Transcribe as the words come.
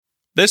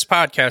This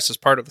podcast is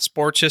part of the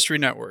Sports History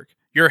Network,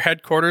 your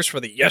headquarters for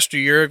the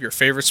yesteryear of your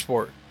favorite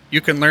sport.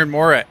 You can learn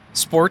more at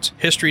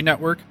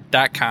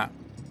sportshistorynetwork.com.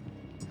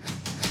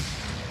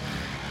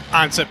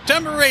 On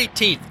September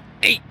 18th,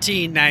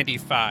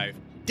 1895,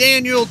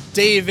 Daniel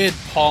David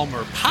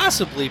Palmer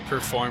possibly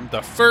performed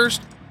the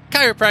first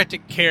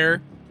chiropractic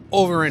care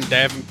over in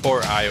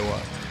Davenport,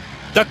 Iowa.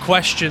 The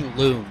question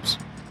looms,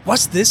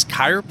 was this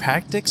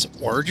chiropractic's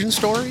origin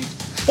story?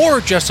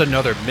 Or just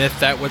another myth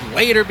that would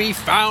later be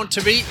found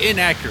to be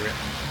inaccurate?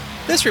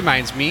 This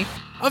reminds me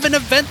of an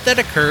event that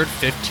occurred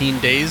 15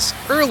 days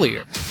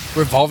earlier,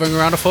 revolving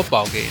around a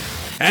football game,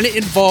 and it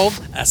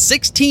involved a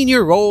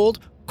 16-year-old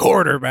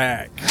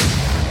quarterback.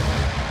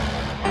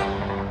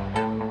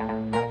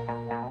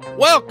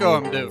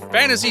 Welcome to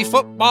Fantasy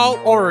Football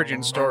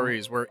Origin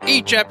Stories, where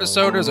each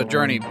episode is a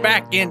journey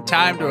back in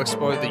time to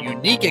explore the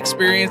unique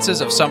experiences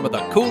of some of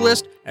the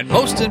coolest and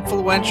most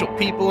influential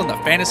people in the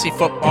fantasy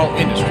football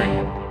industry.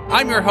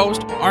 I'm your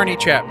host, Arnie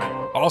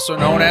Chapman, also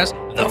known as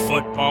the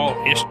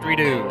Football History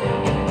Dude.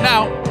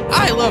 Now,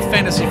 I love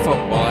fantasy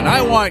football, and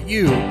I want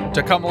you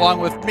to come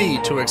along with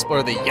me to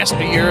explore the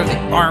yesteryear of the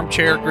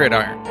armchair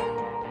gridiron.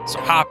 So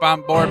hop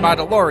on board my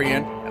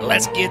DeLorean, and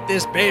let's get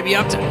this baby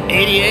up to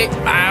 88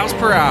 miles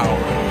per hour.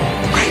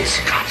 Great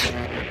Scott!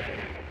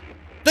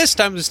 This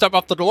time to step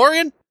off the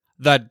DeLorean,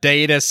 the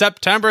date is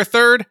September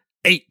 3rd,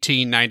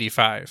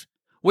 1895.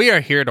 We are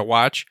here to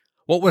watch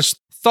what was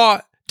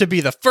thought to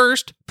be the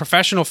first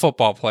professional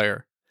football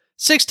player,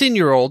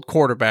 16-year-old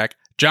quarterback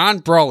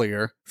John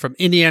Brawlier from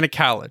Indiana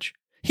College.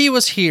 He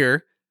was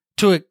here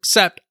to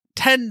accept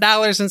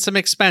 $10 and some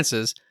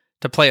expenses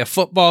to play a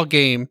football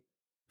game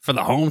for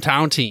the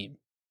hometown team.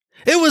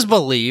 It was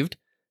believed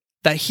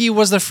that he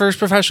was the first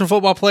professional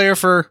football player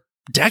for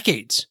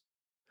decades.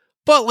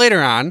 But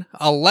later on,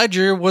 a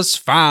ledger was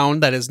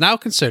found that is now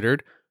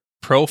considered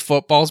pro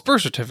football's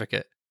birth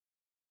certificate.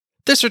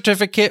 This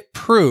certificate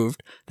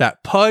proved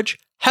that Pudge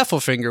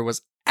Heffelfinger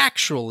was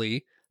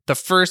actually the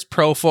first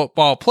pro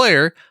football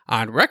player,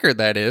 on record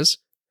that is,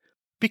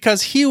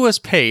 because he was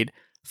paid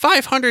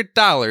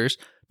 $500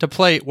 to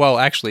play, well,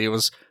 actually it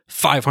was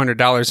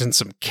 $500 and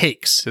some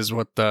cakes is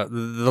what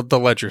the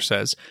ledger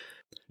says,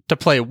 to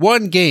play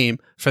one game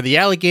for the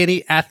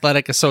Allegheny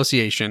Athletic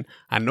Association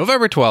on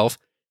November 12,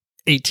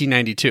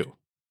 1892.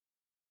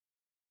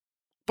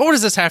 But what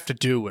does this have to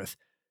do with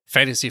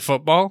fantasy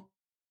football?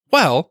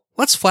 Well,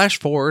 let's flash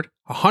forward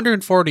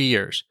 140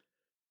 years.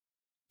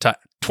 To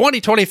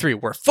 2023,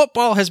 where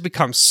football has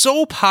become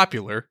so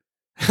popular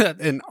that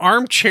an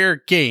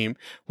armchair game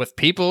with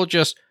people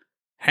just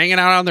hanging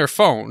out on their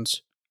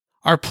phones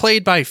are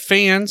played by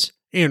fans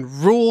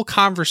in rural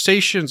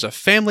conversations of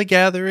family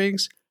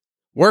gatherings,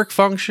 work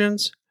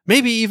functions,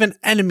 maybe even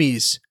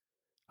enemies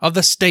of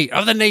the state,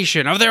 of the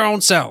nation, of their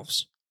own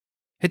selves.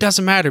 It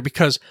doesn't matter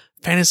because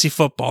fantasy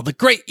football, the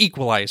great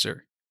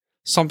equalizer,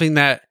 something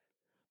that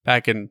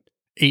back in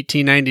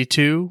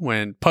 1892,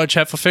 when Pudge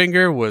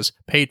Heffelfinger was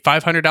paid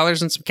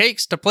 $500 and some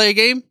cakes to play a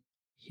game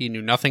he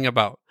knew nothing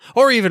about.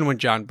 Or even when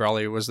John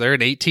Brawlier was there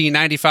in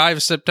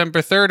 1895,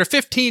 September 3rd, or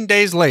 15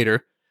 days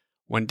later,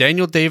 when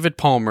Daniel David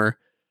Palmer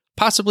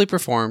possibly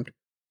performed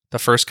the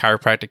first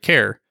chiropractic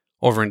care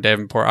over in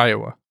Davenport,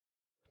 Iowa.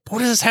 But what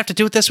does this have to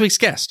do with this week's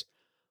guest?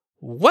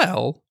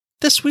 Well,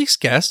 this week's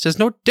guest is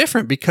no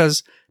different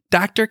because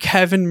Dr.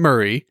 Kevin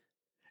Murray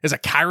is a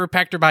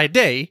chiropractor by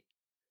day,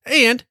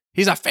 and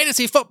he's a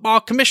fantasy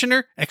football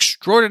commissioner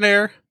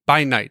extraordinaire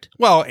by night.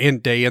 Well,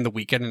 and day and the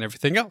weekend and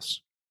everything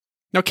else.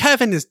 Now,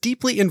 Kevin is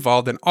deeply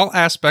involved in all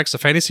aspects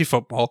of fantasy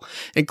football,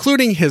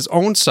 including his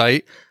own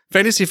site,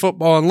 Fantasy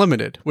Football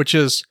Unlimited, which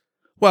is,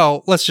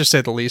 well, let's just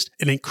say the least,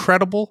 an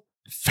incredible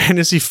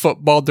fantasy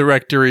football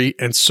directory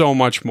and so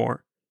much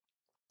more.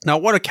 Now,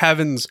 one of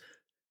Kevin's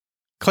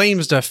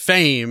claims to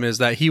fame is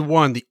that he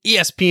won the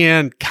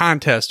ESPN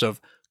contest of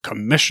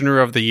Commissioner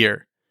of the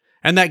Year.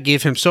 And that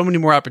gave him so many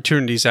more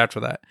opportunities after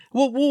that.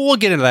 We'll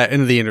get into that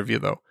in the interview,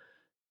 though.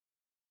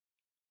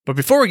 But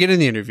before we get in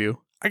the interview,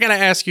 I got to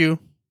ask you,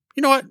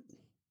 you know what?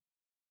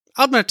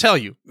 I'm going to tell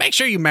you, make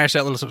sure you mash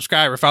that little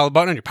subscribe or follow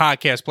button on your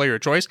podcast player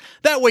of choice.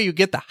 That way you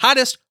get the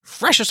hottest,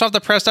 freshest off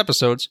the pressed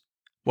episodes,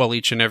 well,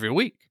 each and every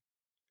week.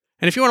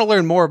 And if you want to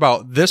learn more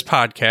about this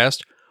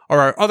podcast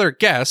or our other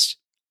guests,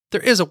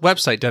 there is a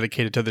website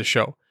dedicated to this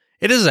show.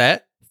 It is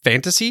at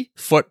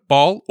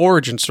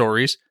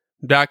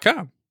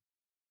fantasyfootballoriginstories.com.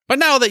 But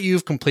now that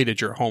you've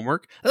completed your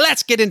homework,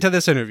 let's get into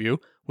this interview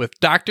with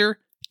Dr.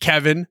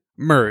 Kevin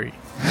Murray.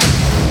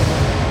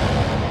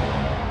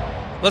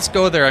 Let's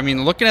go there. I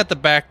mean, looking at the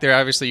back there,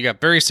 obviously you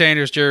got Barry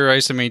Sanders, Jerry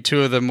Rice. I mean,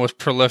 two of the most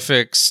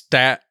prolific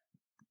guys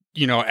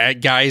in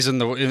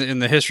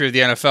the history of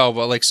the NFL.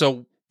 But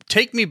so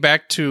take me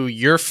back to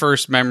your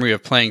first memory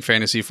of playing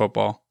fantasy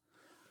football.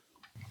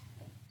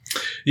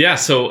 Yeah,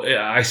 so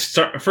I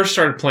first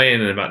started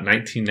playing in about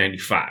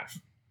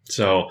 1995.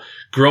 So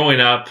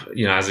growing up,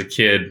 as a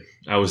kid,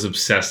 I was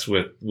obsessed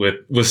with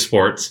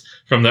sports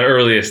from the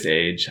earliest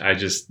age. I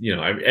just,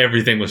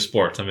 everything was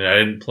sports. I mean, I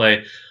didn't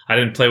play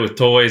with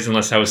toys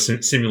unless I was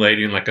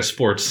simulating like a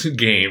sports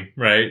game,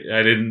 right?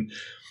 I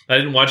I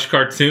didn't watch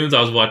cartoons.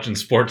 I was watching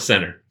Sports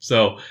Center.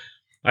 So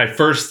the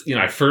first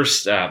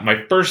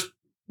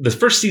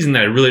season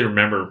that I really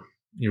remember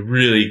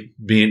really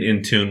being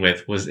in tune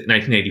with was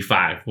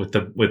 1985 with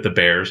the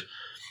Bears.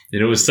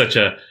 And it was such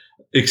a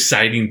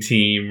exciting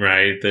team,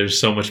 right?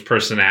 There's so much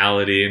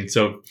personality. And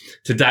so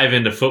to dive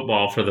into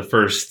football for the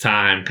first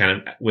time kind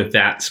of with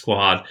that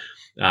squad,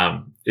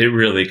 it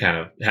really kind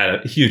of had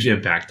a huge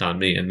impact on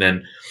me. And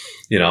then,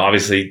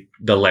 obviously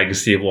the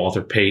legacy of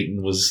Walter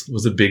Payton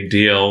was a big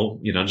deal,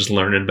 just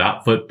learning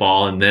about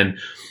football. And then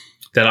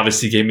that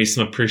obviously gave me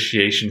some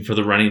appreciation for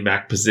the running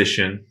back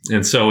position.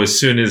 And so as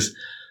soon as,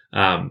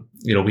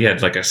 we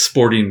had like a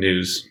sporting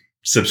news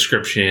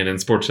subscription and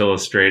Sports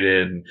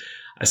Illustrated, and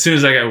as soon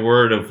as I got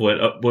word of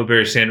what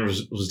Barry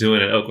Sanders was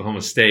doing at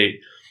Oklahoma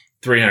State,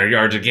 300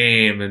 yards a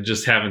game and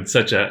just having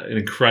such an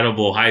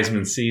incredible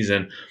Heisman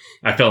season,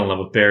 I fell in love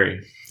with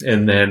Barry.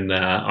 And then,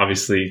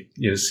 obviously,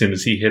 as soon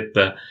as he hit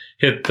the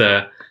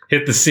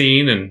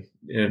scene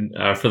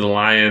and for the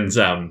Lions,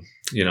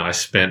 I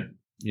spent,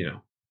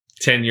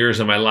 10 years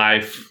of my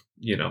life,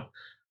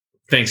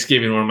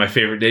 Thanksgiving, one of my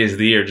favorite days of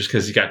the year, just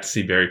because you got to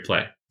see Barry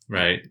play.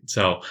 Right.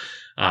 So,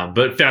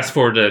 but fast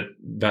forward to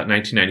about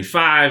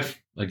 1995,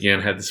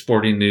 again, had the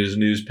sporting news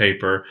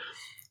newspaper,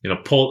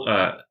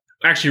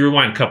 actually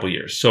rewind a couple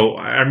years. So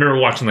I remember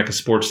watching like a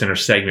Sports Center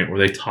segment where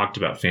they talked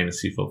about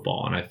fantasy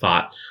football. And I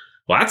thought,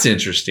 well, that's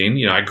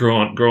interesting. I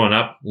growing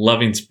up,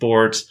 loving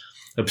sports,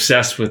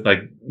 obsessed with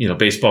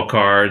baseball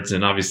cards.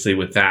 And obviously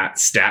with that,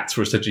 stats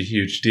were such a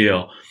huge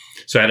deal.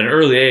 So at an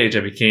early age, I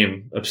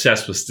became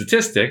obsessed with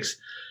statistics.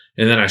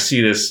 And then I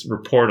see this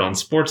report on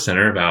Sports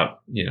Center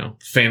about,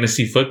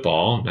 fantasy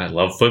football. And I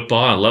love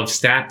football. I love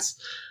stats.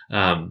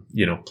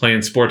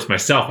 Playing sports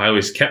myself, I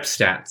always kept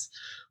stats.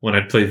 When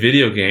I'd play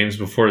video games,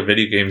 before the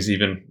video games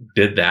even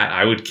did that,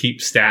 I would keep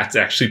stats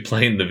actually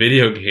playing the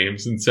video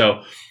games. And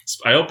so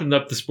I opened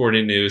up the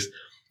sporting news.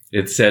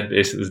 It said,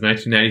 basically, it was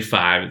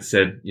 1995. It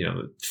said,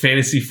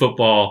 fantasy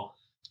football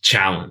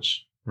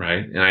challenge,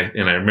 right? And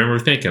I remember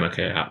thinking,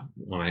 okay,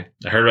 when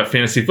I heard about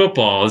fantasy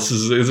football, this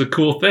is a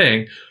cool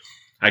thing.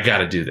 I got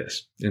to do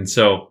this. And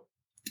so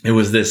it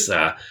was this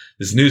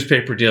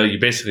newspaper deal. You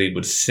basically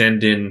would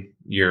send in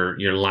your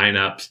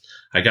lineups.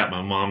 I got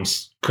my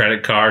mom's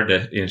credit card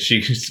and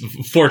she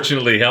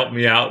fortunately helped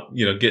me out,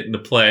 getting to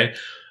play.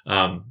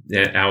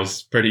 And I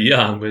was pretty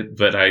young,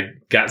 but I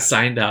got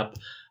signed up.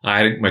 I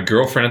had my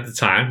girlfriend at the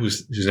time,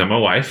 who's not my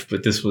wife,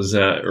 but this was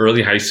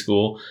early high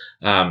school.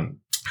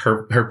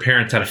 Her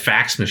parents had a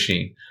fax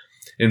machine.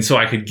 And so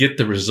I could get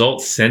the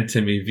results sent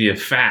to me via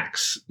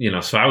fax,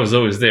 so I was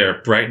always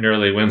there bright and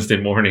early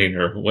Wednesday morning,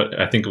 or what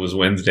I think it was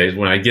Wednesdays,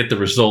 when I get the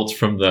results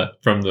from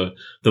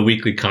the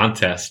weekly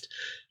contest.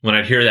 When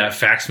I'd hear that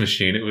fax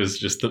machine, it was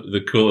just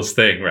the coolest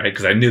thing, right?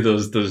 Because I knew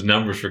those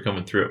numbers were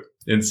coming through.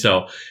 And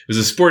so it was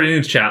a sporting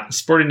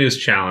news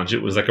challenge.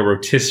 It was like a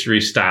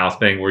rotisserie style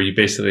thing where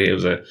it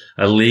was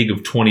a league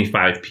of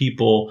 25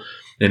 people,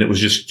 and it was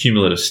just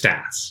cumulative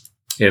stats.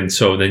 And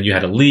so then you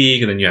had a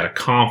league, and then you had a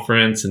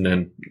conference, and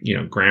then,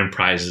 grand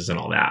prizes and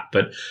all that.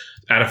 But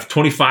out of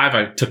 25,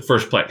 I took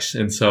first place.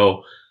 And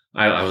so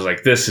I was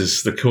like, this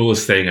is the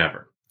coolest thing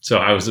ever. So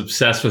I was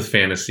obsessed with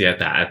fantasy at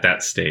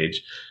that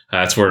stage.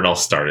 That's where it all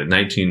started,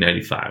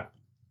 1995.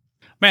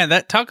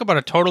 Man, talk about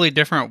a totally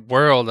different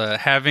world,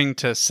 having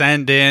to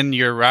send in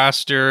your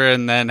roster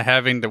and then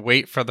having to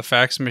wait for the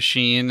fax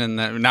machine. And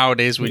then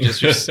nowadays we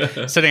just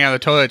sitting on the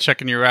toilet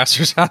checking your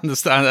rosters on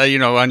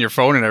your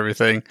phone and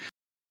everything.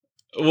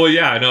 Well,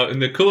 yeah, I know.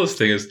 And the coolest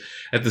thing is,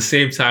 at the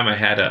same time, I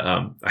had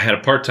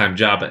a part-time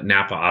job at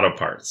Napa Auto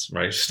Parts,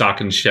 right?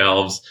 Stocking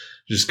shelves,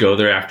 just go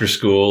there after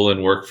school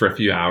and work for a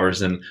few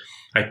hours. And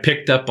I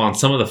picked up on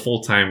some of the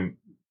full-time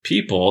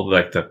people,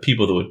 like the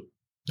people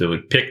that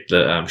would pick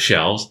the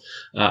shelves,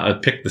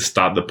 pick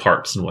the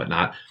parts and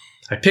whatnot.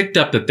 I picked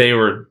up that they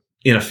were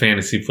in a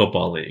fantasy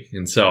football league.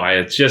 And so I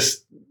had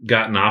just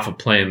gotten off of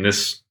playing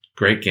this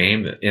great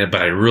game,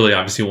 but I really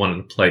obviously wanted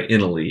to play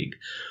in a league.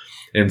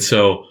 And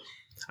so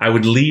I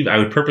would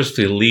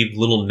purposely leave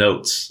little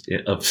notes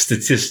of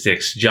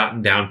statistics,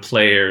 jotting down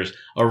players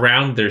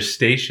around their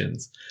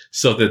stations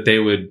so that they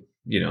would,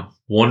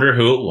 wonder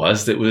who it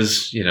was that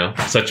was,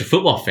 such a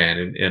football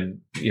fan and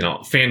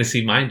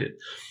fantasy minded,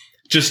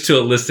 just to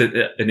elicit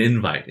an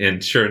invite.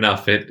 And sure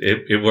enough,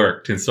 it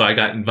worked. And so I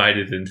got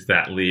invited into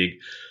that league,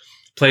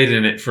 played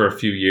in it for a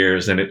few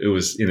years. And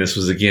this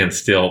was again,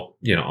 still,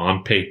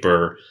 on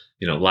paper,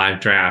 live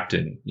draft,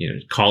 and,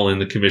 call in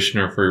the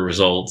commissioner for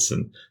results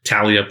and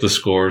tally up the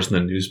scores in the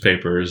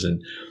newspapers.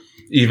 And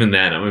even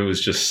then, it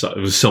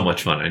was so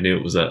much fun. I knew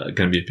it was going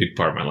to be a big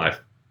part of my life.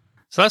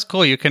 So that's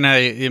cool. You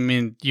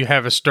can, you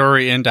have a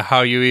story into how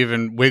you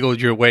even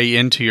wiggled your way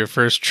into your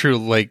first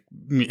true,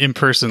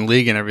 in-person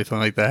league and everything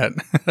like that.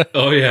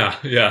 Oh yeah.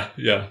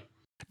 Yeah.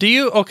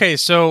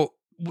 So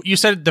you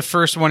said the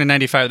first one in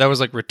 95, that was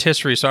like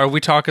rotisserie. So are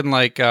we talking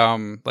like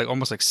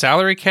almost like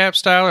salary cap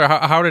style, or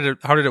how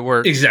did it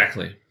work?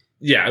 Exactly.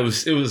 Yeah, it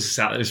was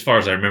as far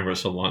as I remember,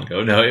 so long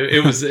ago. No,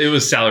 it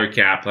was salary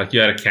cap. Like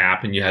you had a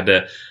cap and you had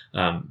to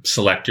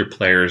select your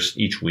players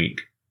each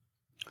week.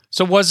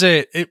 So was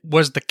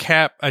the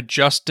cap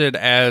adjusted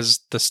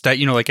as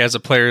like as the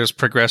players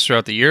progressed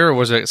throughout the year, or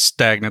was it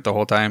stagnant the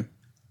whole time?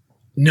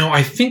 No,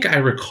 I think I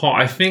recall.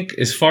 I think,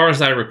 as far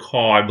as I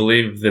recall, I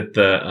believe that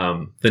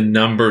the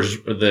numbers,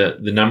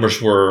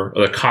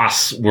 the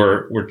costs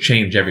were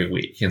changed every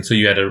week, and so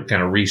you had to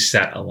kind of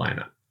reset a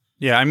lineup.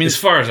 Yeah, I mean, as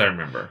far as I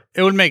remember,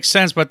 it would make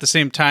sense, but at the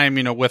same time,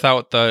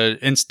 without the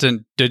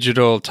instant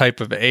digital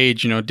type of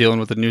age, dealing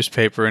with the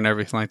newspaper and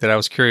everything like that, I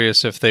was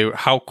curious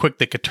how quick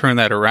they could turn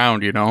that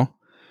around. Yeah,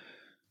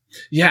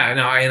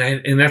 no,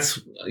 and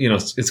that's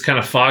it's kind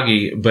of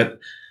foggy, but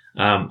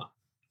I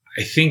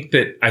think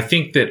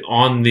that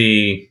on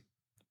the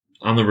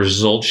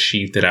result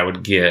sheet that I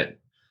would get,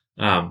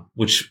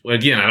 which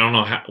again I don't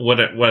know what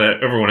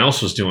everyone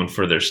else was doing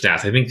for their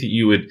stats. I think that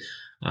you would,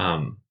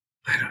 I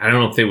don't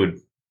know if they would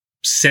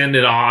send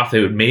it off. They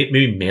would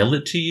maybe mail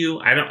it to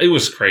you. It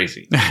was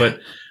crazy, but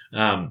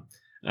yeah.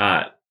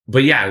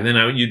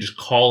 Then you just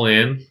call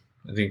in,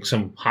 I think,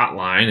 some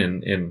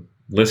hotline and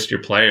list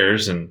your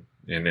players, and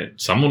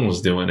someone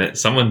was doing it.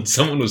 Someone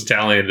was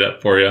tallying it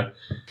up for you.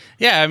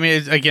 Yeah, I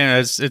mean,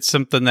 it's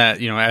something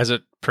that, as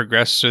it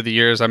progressed through the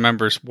years, I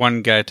remember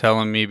one guy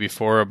telling me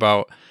before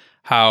about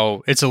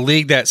how it's a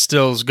league that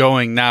still is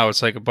going now.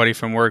 It's like a buddy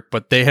from work,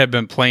 but they have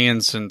been playing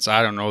since,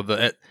 I don't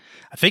know,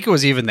 I think it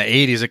was even the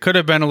 80s. It could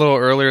have been a little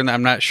earlier, and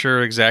I'm not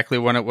sure exactly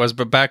when it was,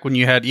 but back when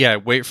you had,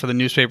 wait for the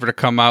newspaper to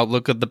come out,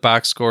 look at the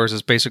box scores,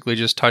 it's basically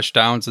just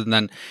touchdowns, and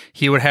then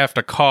he would have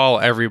to call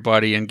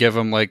everybody and give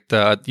them like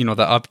the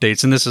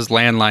updates. And this is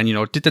landline,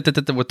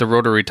 with the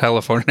rotary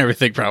telephone and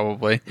everything,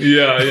 probably.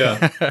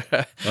 Yeah.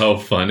 Oh,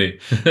 funny.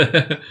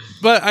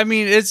 But I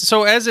mean, as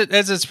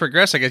it's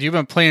progressed, I guess you've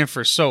been playing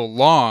for so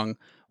long.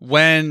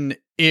 When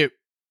the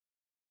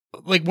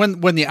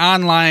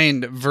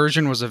online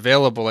version was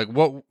available, like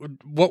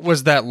what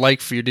was that like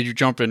for you? Did you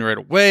jump in right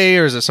away,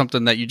 or is it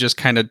something that you just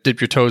kind of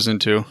dip your toes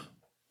into?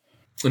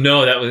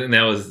 No,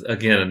 that was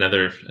again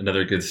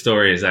another good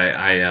story. Is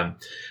I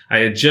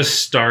had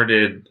just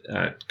started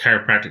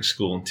chiropractic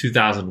school in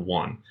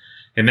 2001,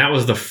 and that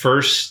was the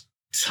first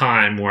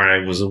time where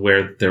I was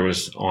aware that there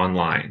was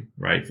online,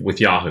 right, with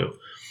Yahoo.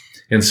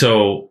 And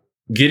so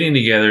getting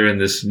together in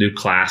this new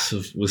class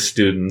with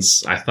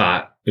students, I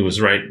thought it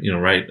was right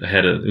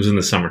ahead of, it was in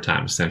the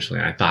summertime, essentially.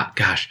 I thought,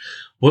 gosh,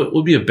 what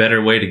would be a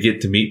better way to get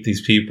to meet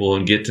these people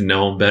and get to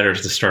know them better is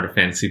to start a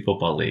fantasy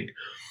football league.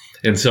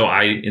 And so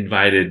I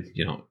invited,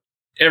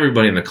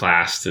 everybody in the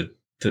class to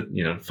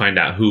find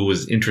out who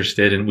was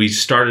interested. And we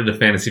started a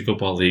fantasy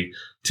football league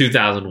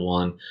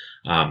 2001,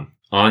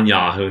 on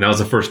Yahoo. And that was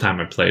the first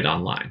time I played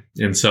online.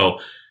 And so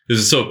this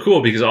is so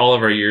cool because all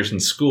of our years in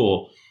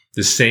school,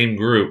 the same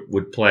group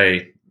would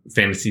play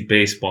fantasy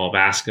baseball,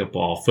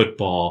 basketball,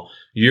 football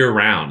year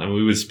round. I mean,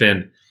 we would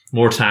spend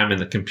more time in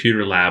the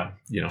computer lab,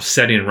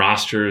 setting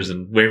rosters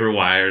and waiver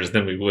wires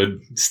than we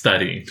would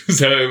studying.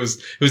 So it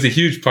was a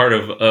huge part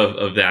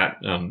of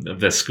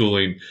that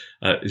schooling,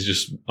 is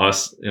just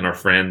us and our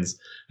friends.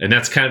 And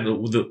that's kind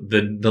of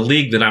the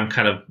league that I'm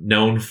kind of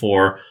known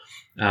for,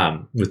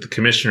 with the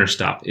commissioner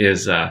stuff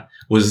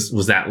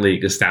was that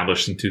league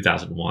established in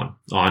 2001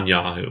 on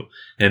Yahoo.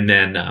 And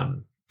then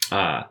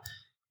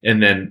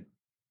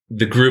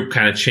the group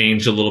kind of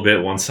changed a little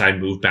bit once I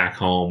moved back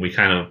home. We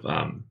kind of,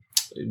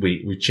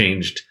 we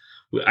changed.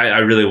 I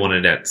really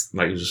wanted it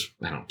was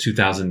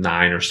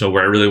 2009 or so,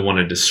 where I really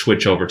wanted to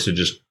switch over to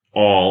just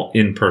all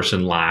in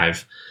person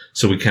live.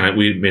 So we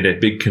made a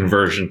big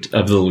conversion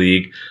of the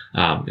league,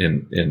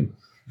 and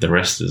the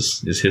rest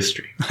is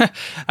history.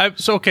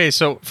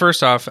 So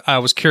first off, I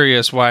was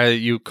curious why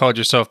you called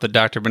yourself the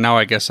doctor, but now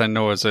I guess I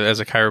know as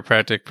a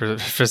chiropractic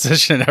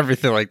physician and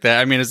everything like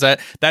that. I mean,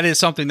 that is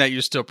something that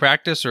you still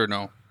practice, or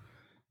no?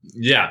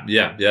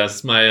 Yeah.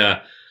 That's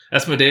my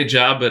day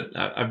job, but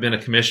I've been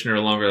a commissioner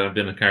longer than I've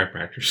been a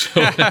chiropractor.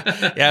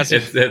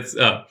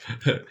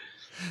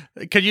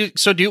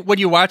 So when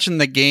you're watching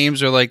the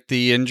games or like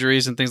the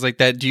injuries and things like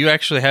that, do you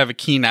actually have a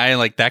keen eye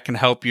like that can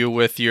help you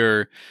with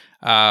your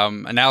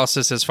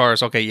analysis as far as,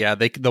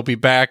 they'll be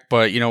back,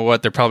 but you know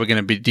what, they're probably going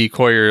to be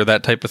decoy or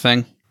that type of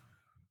thing?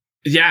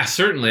 Yeah,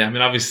 certainly. I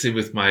mean, obviously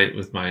with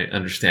my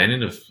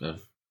understanding of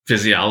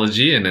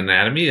physiology and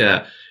anatomy,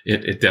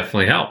 it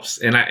definitely helps.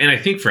 And I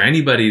think for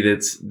anybody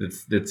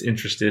that's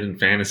interested in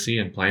fantasy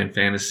and playing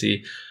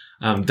fantasy,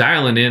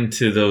 dialing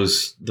into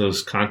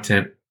those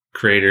content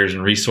creators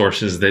and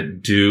resources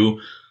that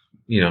do,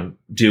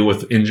 deal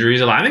with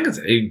injuries a lot. I think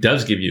it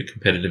does give you a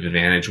competitive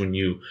advantage when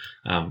you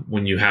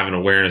have an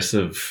awareness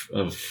of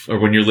or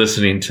when you're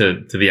listening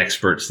to the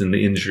experts in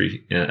the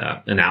injury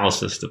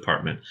analysis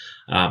department.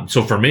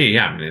 So for me,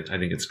 I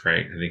think it's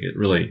great. I think it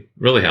really,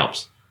 really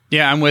helps.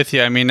 Yeah, I'm with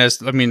you. I mean,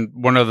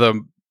 one of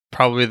the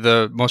probably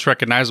the most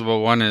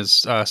recognizable one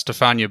is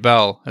Stefania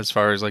Bell, as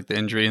far as like the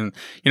injury. And,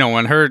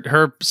 when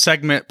her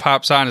segment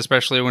pops on,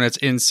 especially when it's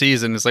in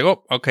season, it's like,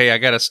 oh, okay, I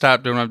got to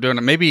stop doing what I'm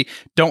doing. Maybe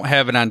don't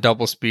have it on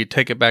double speed,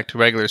 take it back to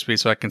regular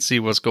speed so I can see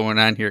what's going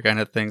on here, kind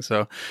of thing.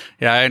 So,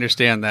 yeah, I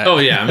understand that. Oh,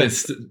 yeah.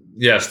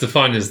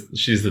 Stefania,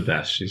 she's the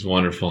best. She's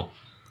wonderful.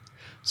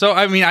 So,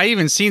 I mean, I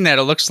even seen that.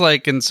 It looks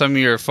like in some of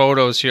your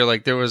photos here,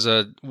 like there was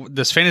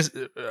this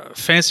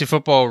fantasy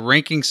football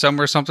ranking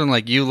somewhere, something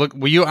like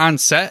were you on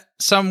set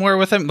somewhere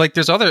with him? Like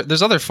there's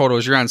other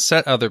photos. You're on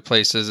set other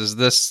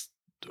places.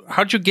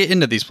 How'd you get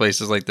into these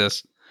places like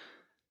this?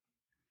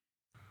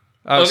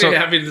 Okay,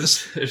 I mean,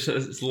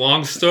 it's a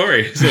long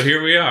story. So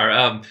here we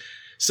are.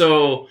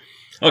 So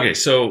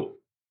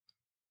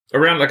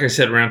around, like I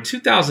said, around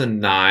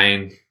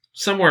 2009,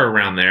 somewhere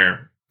around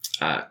there,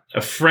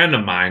 a friend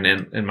of mine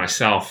and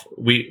myself,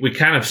 we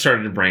kind of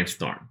started to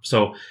brainstorm.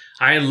 So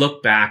I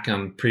look back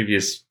on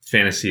previous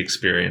fantasy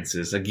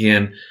experiences.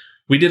 Again,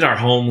 we did our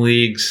home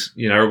leagues,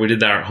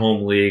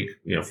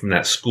 from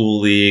that school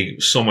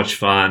league, so much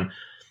fun.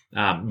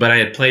 But I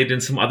had played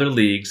in some other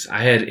leagues.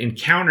 I had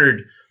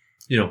encountered,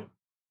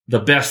 the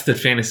best that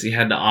fantasy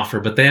had to offer,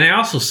 but then I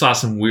also saw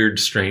some weird,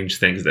 strange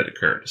things that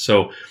occurred.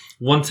 So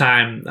one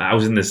time I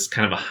was in this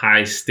kind of a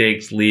high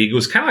stakes league. It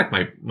was kind of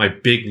like my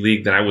big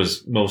league that I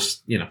was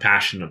most,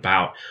 passionate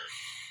about.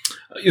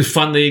 It was a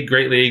fun league,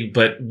 great league.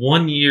 But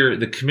one year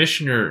the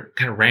commissioner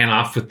kind of ran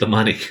off with the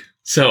money.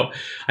 So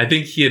I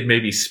think he had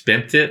maybe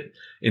spent it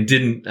and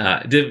didn't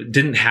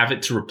have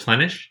it to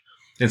replenish.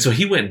 And so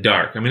he went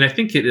dark. I mean, I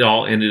think it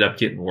all ended up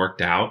getting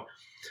worked out,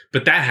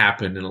 but that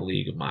happened in a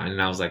league of mine.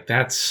 And I was like,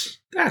 that's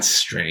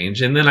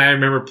strange. And then I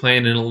remember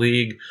playing in a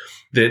league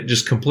that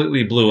just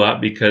completely blew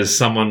up because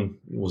someone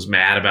was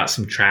mad about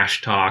some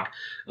trash talk,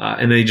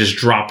 and they just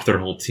dropped their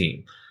whole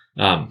team.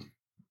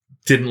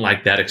 Didn't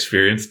like that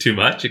experience too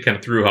much. It kind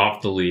of threw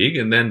off the league.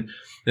 And then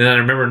I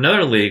remember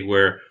another league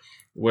where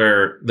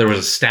there was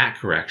a stat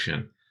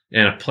correction,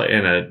 and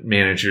a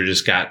manager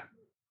just got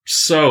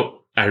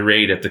so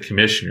irate at the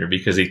commissioner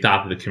because he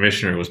thought that the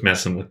commissioner was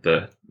messing with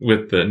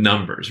the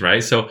numbers,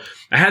 right? So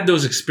I had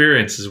those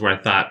experiences where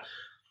I thought,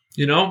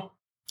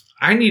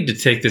 I need to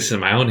take this in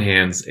my own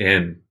hands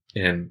and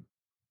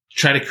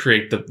try to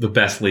create the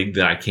best league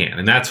that I can.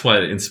 And that's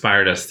what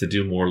inspired us to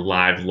do more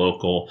live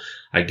local.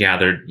 I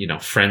gathered,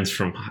 friends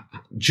from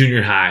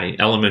junior high,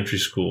 elementary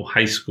school,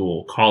 high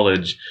school,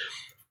 college,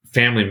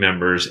 family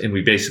members, and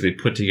we basically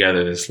put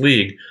together this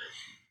league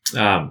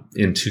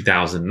in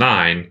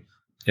 2009.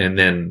 And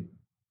then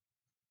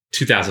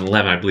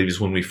 2011, I believe, is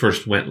when we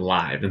first went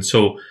live. And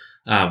so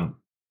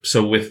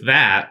with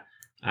that,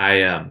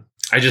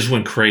 I just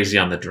went crazy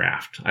on the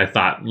draft. I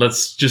thought,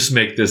 let's just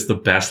make this the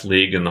best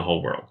league in the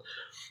whole world.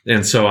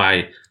 And so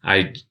I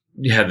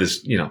had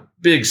this,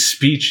 big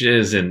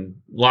speeches and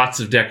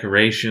lots of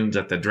decorations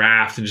at the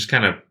draft, and just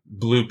kind of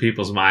blew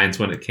people's minds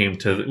when it came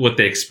to what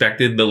they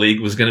expected the league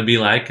was going to be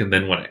like, and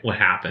then what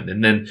happened.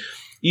 And then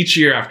each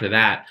year after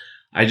that,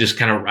 I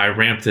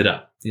ramped it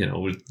up,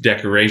 with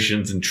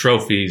decorations and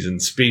trophies and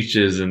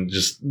speeches and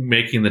just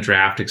making the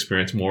draft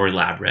experience more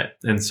elaborate.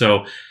 And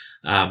so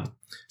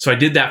I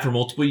did that for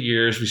multiple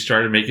years. We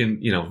started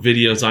making,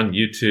 videos on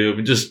YouTube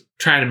and just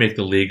trying to make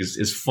the league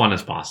as fun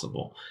as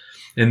possible.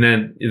 And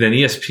then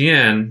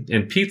ESPN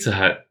and Pizza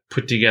Hut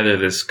put together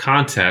this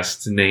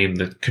contest to name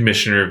the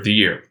Commissioner of the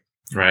Year,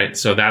 right?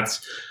 So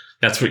that's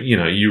what,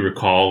 you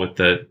recall with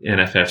the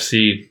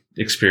NFFC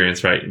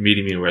experience, right?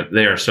 Meeting me right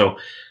there. So,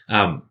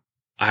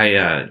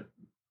 I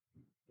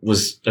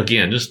was,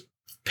 again, just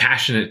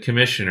passionate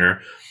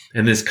commissioner.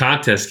 And this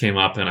contest came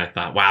up, and I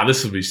thought, wow,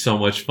 this would be so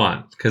much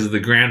fun, because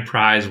the grand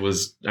prize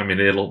was,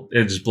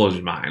 it just blows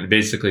your mind.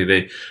 Basically,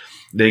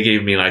 they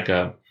gave me like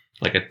a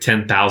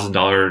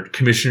 $10,000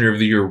 Commissioner of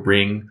the Year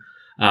ring.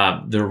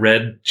 The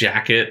red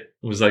jacket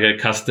was like a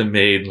custom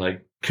made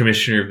like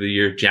Commissioner of the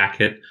Year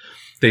jacket.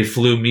 They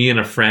flew me and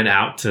a friend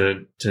out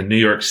to New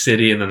York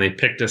City, and then they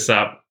picked us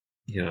up,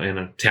 in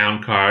a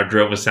town car,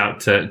 drove us out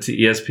to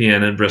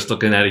ESPN in Bristol,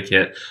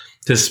 Connecticut,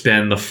 to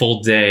spend the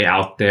full day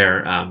out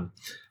there,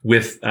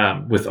 with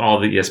all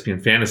the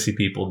ESPN fantasy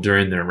people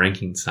during their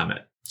ranking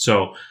summit.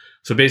 So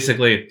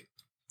basically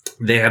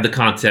they had the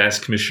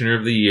contest, Commissioner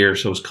of the Year.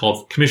 So it was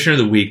called Commissioner of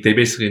the Week. They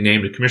basically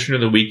named a Commissioner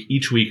of the Week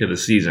each week of the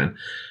season.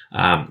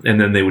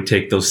 And then they would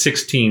take those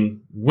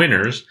 16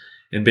 winners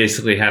and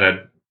basically had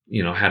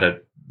a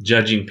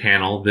judging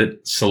panel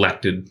that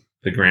selected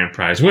the grand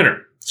prize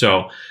winner.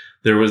 So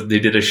they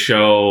did a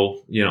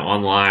show,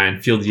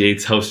 online. Field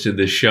Yates hosted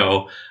this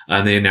show,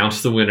 and they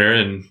announced the winner,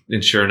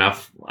 and sure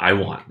enough, I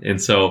won.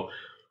 And so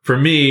for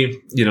me,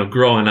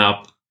 growing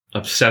up,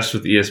 obsessed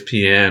with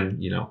ESPN,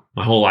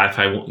 my whole life,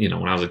 when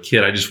I was a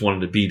kid, I just wanted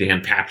to be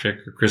Dan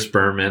Patrick or Chris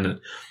Berman. And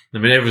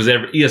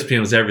ESPN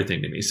was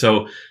everything to me.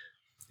 So,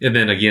 and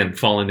then again,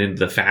 falling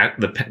into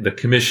the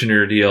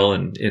commissioner deal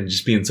and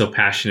just being so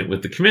passionate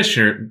with the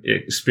commissioner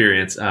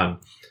experience,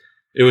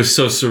 it was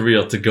so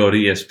surreal to go to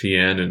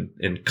ESPN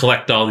and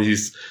collect all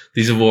these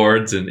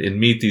awards and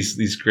meet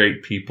these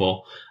great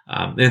people.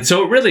 And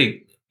so it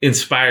really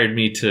inspired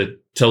me to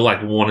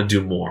like want to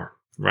do more,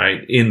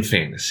 right, in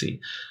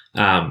fantasy.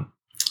 I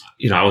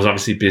was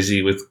obviously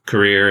busy with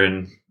career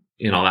and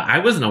all that. I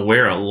wasn't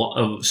aware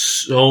of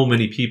so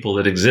many people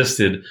that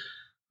existed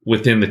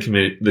within the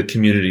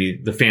community,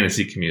 the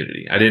fantasy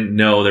community. I didn't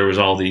know there was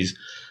all these,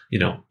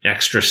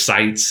 extra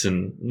sites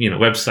and,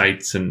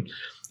 websites and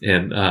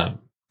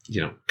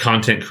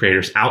content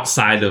creators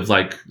outside of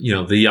like,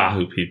 the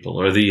Yahoo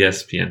people or the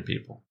ESPN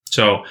people.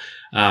 So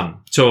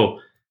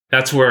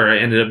that's where I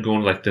ended up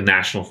going to like the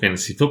National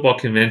Fantasy Football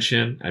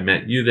Convention. I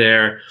met you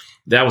there.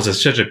 That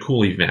was such a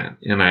cool event.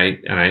 And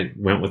I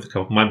went with a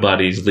couple of my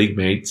buddies, league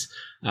mates.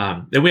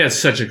 And we had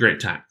such a great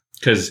time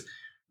because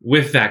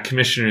with that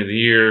Commissioner of the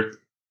Year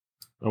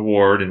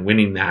award and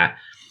winning that,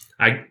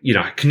 I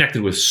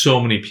connected with so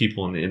many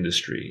people in the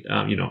industry,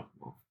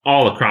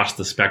 all across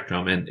the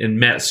spectrum and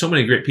met so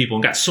many great people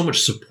and got so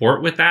much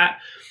support with that.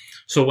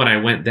 So when I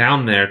went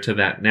down there to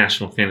that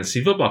National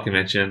Fantasy Football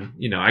Convention,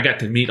 I got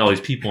to meet all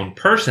these people in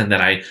person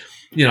that I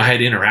had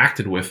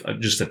interacted with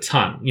just a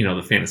ton,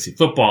 the fantasy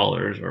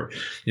footballers or,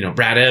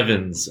 Brad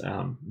Evans,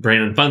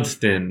 Brandon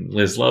Funston,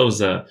 Liz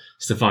Loza,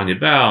 Stephania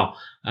Bell,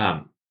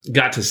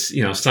 got to,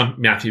 some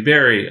Matthew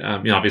Berry.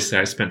 Obviously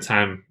I spent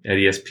time at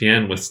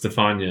ESPN with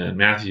Stephania and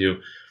Matthew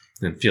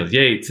and Phil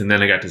Yates. And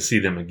then I got to see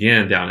them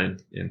again down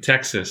in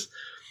Texas.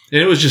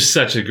 And it was just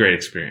such a great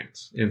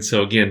experience. And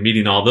so again,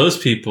 meeting all those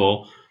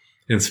people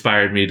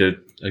inspired me to,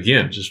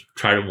 again, just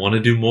try to want to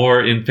do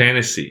more in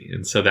fantasy.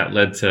 And so that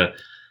led to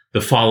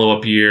the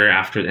follow-up year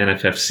after the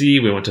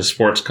NFFC. We went to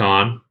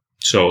SportsCon.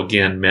 So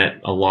again,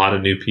 met a lot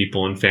of new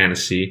people in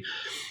fantasy.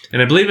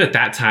 And I believe at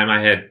that time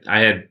I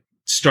had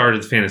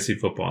started Fantasy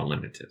Football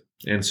Unlimited.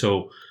 And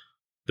so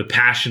the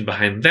passion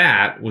behind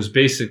that was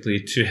basically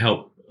to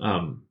help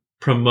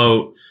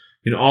promote,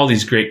 all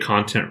these great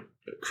content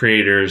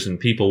creators and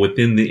people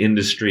within the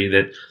industry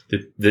that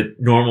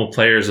normal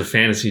players of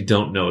fantasy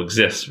don't know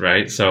exists,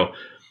 right? So,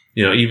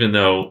 even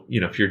though,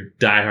 if you're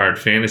diehard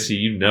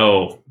fantasy,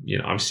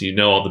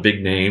 obviously all the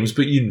big names,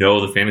 but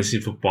the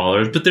fantasy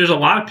footballers. But there's a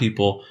lot of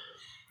people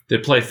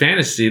that play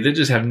fantasy that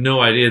just have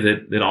no idea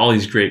that all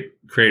these great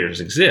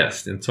creators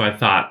exist. And so I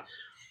thought,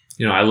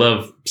 I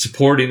love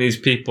supporting these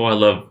people. I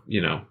love,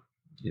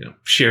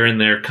 sharing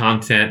their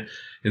content.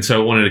 And so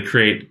I wanted to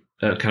create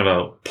a kind of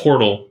a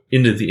portal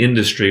into the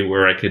industry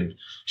where I could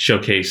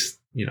showcase,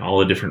 all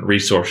the different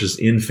resources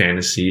in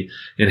fantasy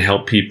and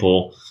help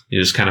people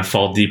just kind of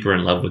fall deeper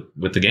in love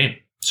with the game.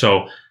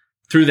 So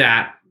through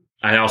that,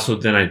 I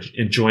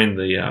joined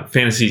the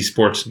Fantasy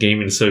Sports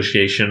Gaming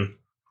Association,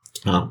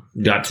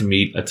 got to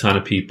meet a ton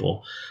of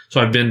people.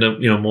 So I've been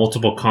to,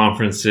 multiple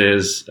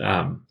conferences,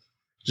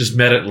 just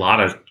met a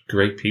lot of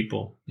great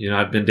people.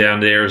 I've been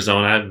down to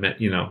Arizona. I've met,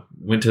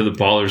 went to the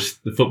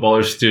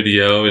footballers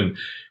studio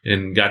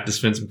and got to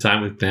spend some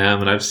time with them.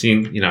 And I've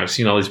seen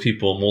all these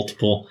people in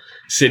multiple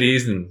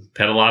cities and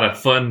had a lot of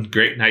fun,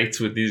 great nights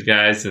with these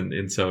guys.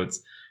 And so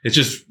it's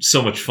just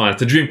so much fun.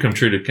 It's a dream come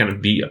true to kind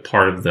of be a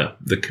part of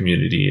the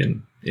community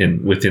and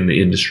within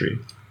the industry.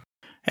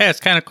 Yeah,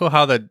 it's kind of cool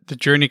how the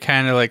journey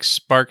kind of like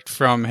sparked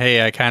from,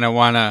 hey, I kind of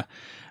want to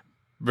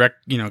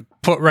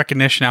put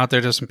recognition out there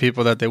to some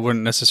people that they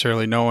wouldn't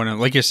necessarily know. And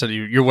like you said,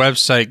 your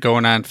website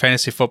going on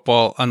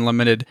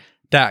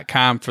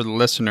fantasyfootballunlimited.com for the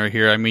listener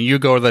here. I mean, you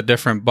go to the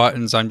different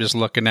buttons. I'm just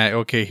looking at,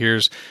 okay,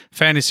 here's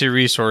fantasy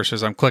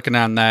resources. I'm clicking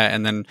on that.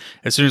 And then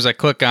as soon as I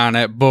click on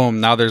it,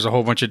 boom, now there's a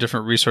whole bunch of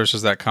different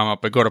resources that come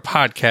up. I go to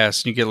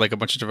podcasts and you get like a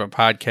bunch of different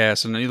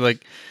podcasts and it's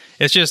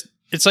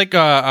like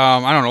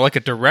I don't know, like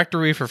a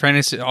directory for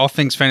fantasy, all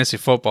things fantasy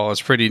football.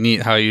 It's pretty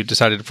neat how you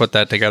decided to put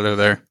that together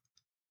there.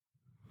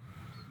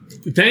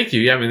 Thank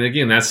you. Yeah, I mean,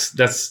 again, that's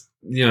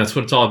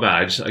what it's all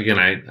about.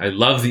 I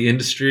love the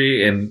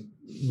industry, and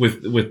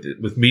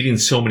with meeting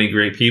so many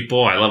great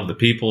people, I love the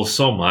people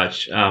so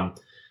much.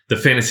 The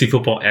Fantasy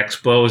Football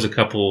Expo is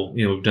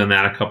we've done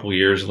that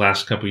the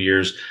last couple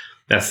years.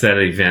 That's that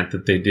event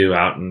that they do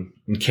out in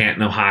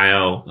Canton,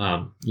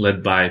 Ohio,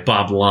 led by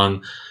Bob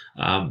Lung.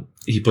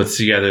 He puts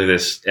together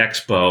this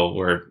expo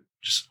where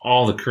just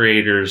all the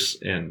creators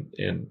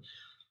and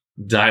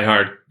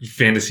diehard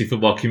fantasy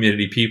football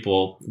community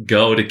people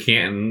go to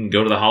Canton,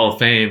 go to the Hall of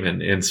Fame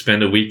and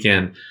spend a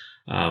weekend,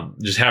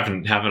 just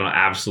having an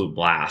absolute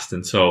blast.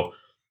 And so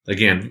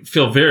again,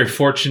 feel very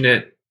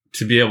fortunate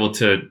to be able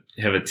to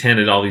have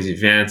attended all these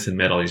events and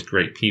met all these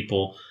great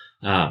people.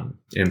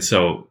 And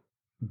so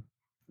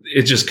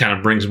it just kind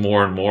of brings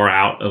more and more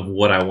out of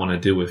what I want to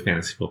do with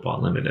Fantasy Football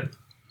Unlimited.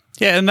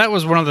 Yeah. And that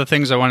was one of the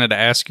things I wanted to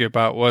ask you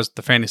about was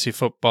the Fantasy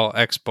Football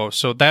Expo.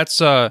 So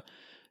that's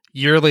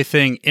yearly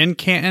thing in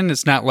Canton.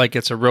 It's not like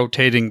it's a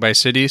rotating by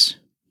cities.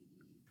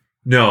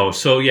 No.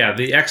 So yeah,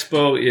 the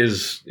expo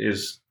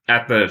is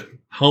at the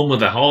home of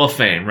the Hall of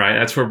Fame, right?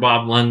 That's where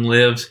Bob Lung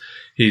lives.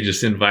 He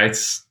just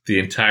invites the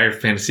entire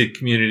fantasy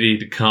community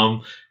to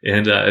come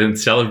and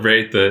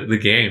celebrate the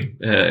game.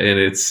 And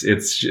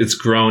it's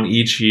grown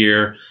each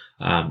year.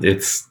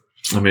 It's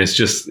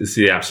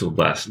the absolute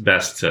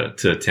best to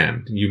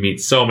attend. You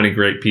meet so many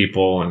great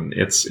people and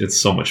it's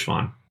so much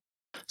fun.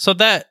 So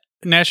that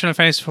National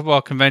Fantasy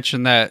Football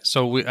Convention that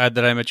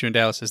I met you in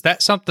Dallas, is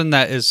that something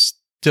that is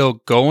still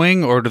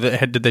going, or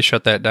did they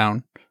shut that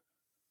down?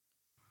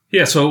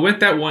 Yeah, so it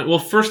went that one. Well,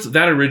 first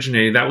that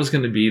originated. That was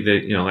going to be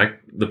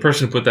the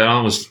person who put that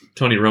on was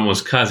Tony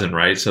Romo's cousin,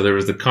 right? So there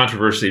was the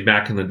controversy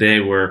back in the day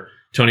where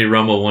Tony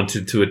Romo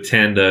wanted to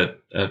attend a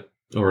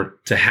or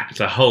to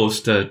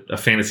host a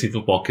fantasy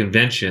football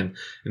convention,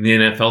 and the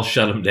NFL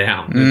shut them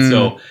down.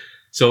 And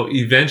so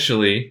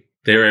eventually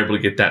they were able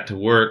to get that to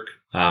work.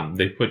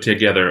 They put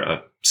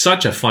together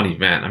such a fun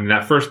event. I mean,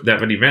 that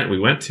event we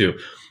went to,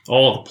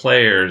 all the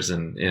players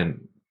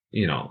and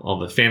all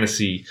the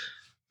fantasy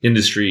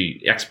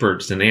industry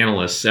experts and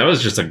analysts. That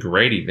was just a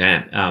great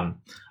event.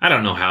 I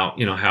don't know how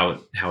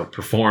it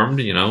performed,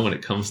 when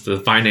it comes to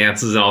the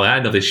finances and all that. I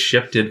know they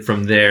shifted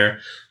from there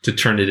to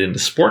turn it into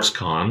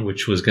SportsCon,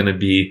 which was going to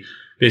be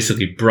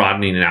basically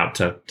broadening it out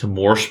to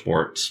more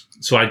sports.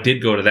 So I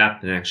did go to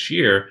that the next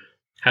year,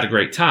 had a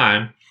great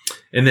time,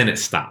 and then it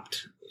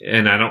stopped.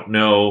 And I don't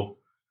know,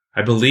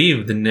 I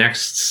believe the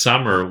next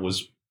summer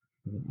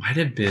might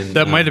have been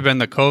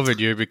the COVID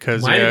year,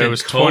 because it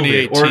was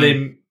COVID,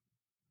 2018.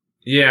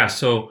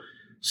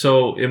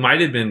 So it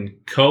might have been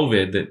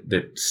COVID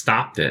that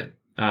stopped it.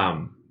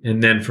 And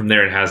then from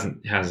there it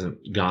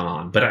hasn't gone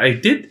on. But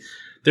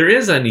there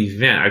is an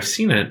event.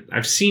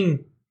 I've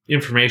seen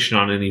information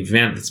on an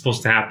event that's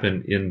supposed to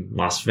happen in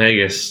Las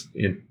Vegas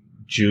in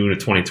June of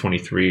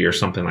 2023 or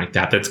something like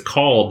that. That's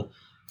called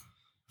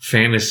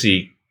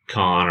Fantasy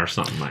Con or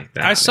something like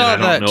that. I saw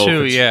that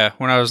too. Yeah.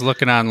 When I was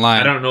looking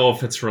online, I don't know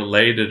if it's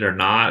related or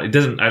not.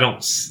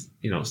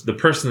 The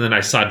person that I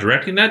saw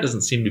directing that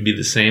doesn't seem to be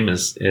the same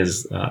as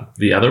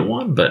the other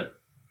one, but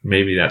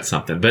maybe that's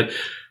something. But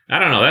I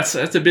don't know.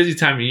 That's a busy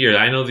time of year.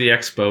 I know the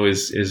expo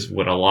is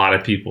what a lot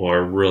of people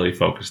are really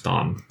focused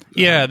on.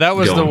 Yeah, that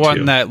was the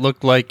one that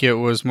looked like it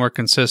was more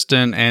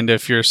consistent. And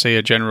if you're, say,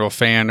 a general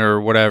fan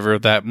or whatever,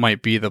 that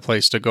might be the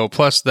place to go.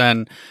 Plus,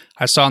 then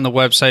I saw on the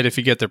website, if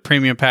you get the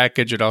premium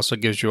package, it also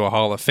gives you a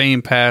Hall of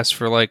Fame pass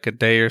for like a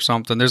day or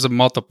something. There's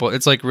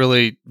it's like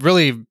really,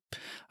 really,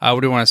 what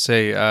do you want to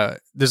say?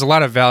 There's a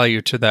lot of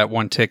value to that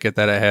one ticket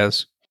that it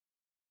has.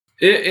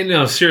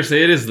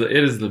 Seriously, it is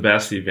the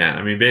best event.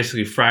 I mean,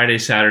 basically Friday,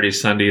 Saturday,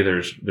 Sunday,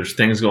 there's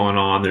things going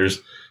on. There's,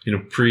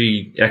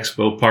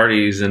 pre-expo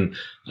parties and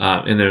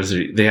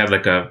they have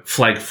like a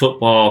flag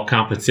football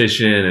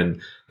competition,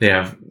 and they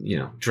have,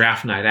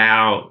 draft night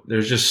out.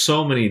 There's just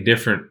so many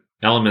different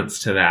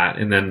elements to that.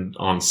 And then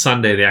on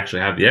Sunday, they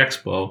actually have the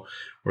expo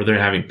where they're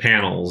having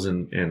panels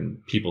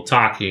and people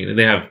talking, and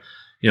they have,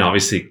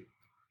 obviously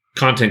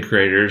content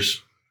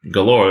creators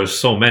galore. There's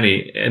so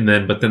many.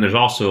 But then there's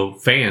also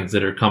fans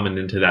that are coming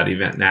into that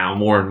event now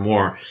more and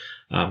more,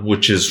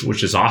 which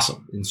is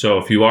awesome. And so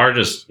if you are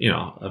just,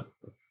 a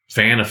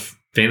fan of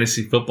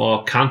fantasy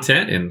football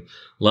content and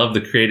love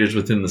the creators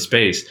within the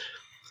space,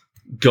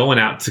 going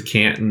out to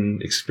Canton,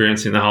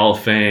 experiencing the Hall of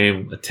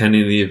Fame,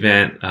 attending the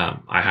event,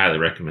 I highly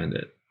recommend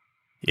it.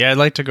 Yeah, I'd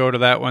like to go to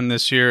that one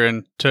this year.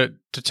 And to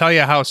tell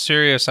you how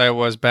serious I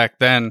was back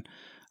then,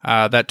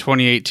 that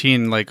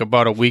 2018, like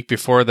about a week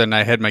before then,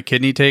 I had my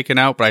kidney taken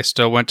out, but I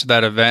still went to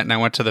that event, and I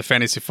went to the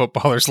Fantasy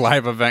Footballers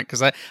live event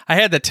because I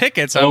had the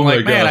tickets. I'm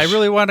like, man, I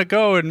really want to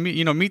go and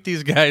meet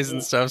these guys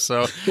and stuff.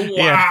 So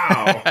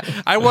wow,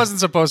 I wasn't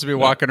supposed to be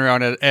walking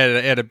around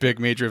at a big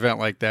major event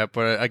like that,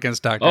 but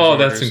against doctors. Oh,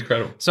 that's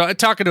incredible. So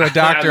talking to a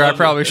doctor, I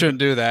probably shouldn't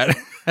do that.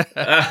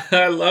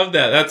 I love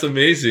that. That's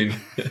amazing.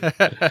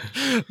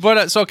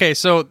 But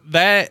so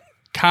that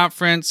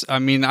conference, I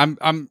mean,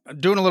 I'm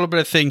doing a little bit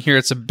of thing here.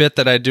 It's a bit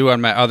that I do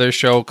on my other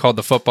show called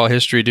The Football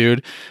History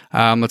Dude.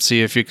 Let's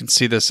see if you can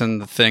see this in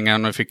the thing. I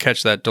don't know if you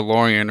catch that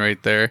DeLorean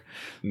right there.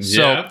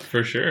 Yeah,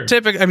 for sure.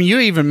 I mean, you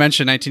even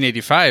mentioned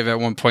 1985 at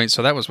one point,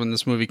 so that was when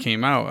this movie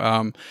came out.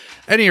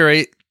 At any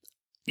rate,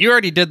 you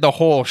already did the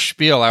whole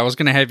spiel. I was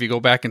going to have you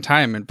go back in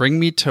time and bring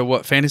me to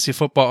what Fantasy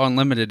Football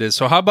Unlimited is.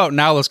 So how about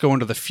now let's go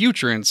into the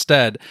future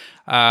instead.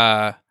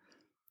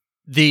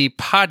 The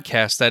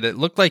podcast that it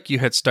looked like you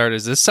had started,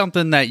 is this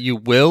something that you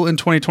will in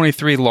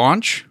 2023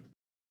 launch?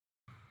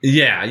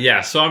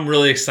 Yeah. So I'm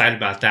really excited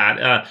about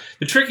that.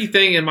 The tricky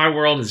thing in my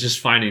world is just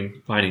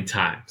finding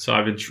time. So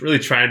I've been really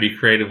trying to be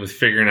creative with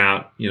figuring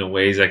out,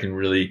 ways I can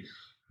really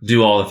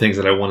do all the things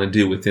that I want to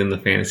do within the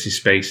fantasy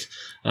space.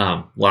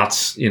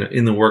 Lots,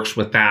 in the works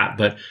with that.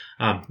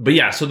 But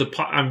yeah, so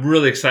I'm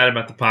really excited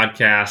about the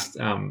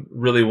podcast.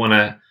 Really want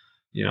to,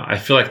 I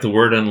feel like the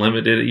word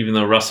unlimited, even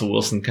though Russell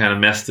Wilson kind of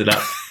messed it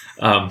up.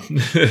 With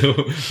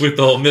the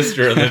whole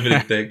Mr.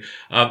 Unlimited thing.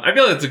 I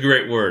feel that's a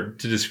great word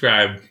to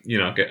describe,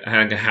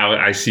 how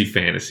I see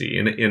fantasy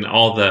and in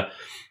all the,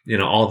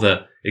 all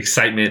the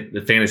excitement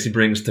that fantasy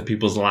brings to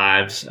people's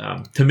lives.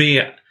 To me,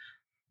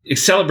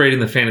 celebrating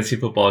the fantasy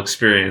football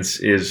experience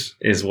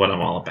is what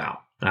I'm all about.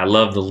 I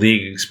love the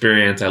league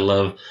experience. I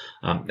love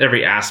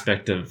every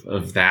aspect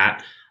of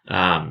that.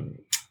 I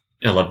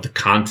love the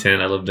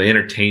content. I love the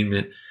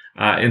entertainment.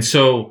 And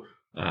so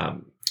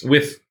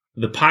with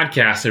the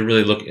podcast, I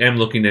really am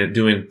looking at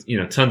doing,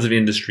 tons of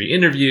industry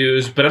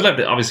interviews, but I'd love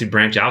to obviously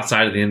branch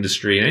outside of the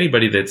industry, and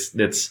anybody that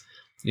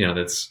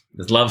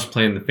loves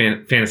playing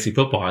the fantasy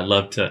football, I'd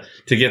love to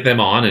get them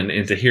on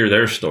and to hear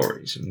their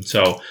stories. And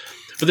so,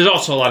 but there's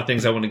also a lot of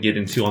things I want to get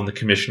into on the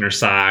commissioner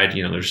side.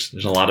 There's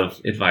a lot of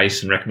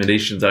advice and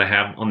recommendations that I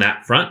have on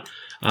that front.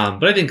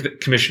 But I think the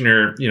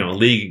commissioner,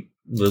 the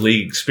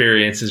league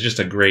experience is just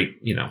a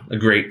great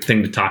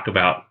thing to talk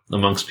about,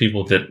 amongst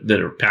people that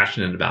are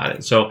passionate about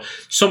it. So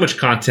much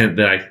content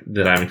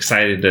that I'm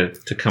excited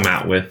to come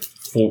out with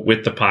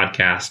the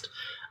podcast.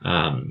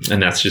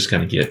 And that's just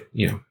going to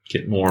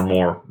get more and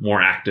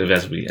more active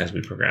as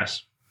we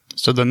progress.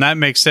 So then that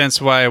makes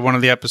sense why one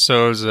of the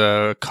episodes,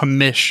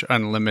 Commish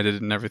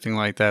Unlimited and everything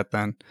like that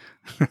then.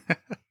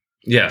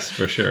 Yes,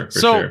 for sure.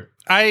 So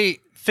I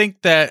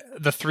think that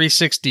the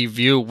 360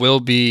 view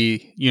will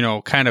be,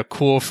 kind of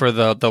cool for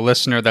the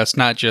listener. That's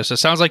not just, it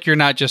sounds like you're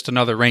not just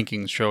another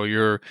rankings show.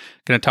 You're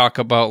going to talk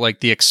about like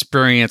the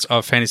experience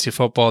of fantasy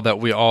football that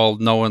we all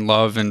know and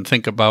love and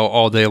think about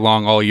all day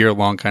long, all year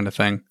long kind of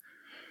thing.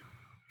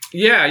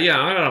 Yeah.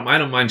 I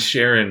don't mind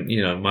sharing,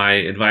 my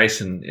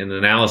advice and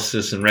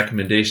analysis and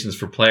recommendations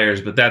for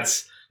players, but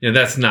that's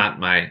not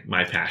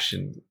my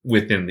passion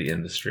within the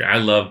industry.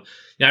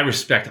 I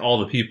respect all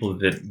the people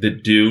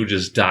that do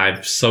just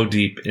dive so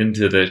deep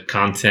into the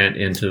content,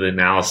 into the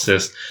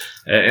analysis,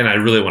 and I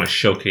really want to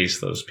showcase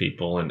those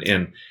people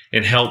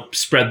and help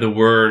spread the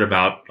word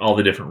about all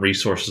the different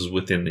resources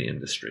within the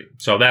industry.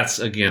 So that's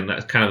kind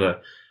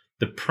of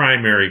the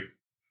primary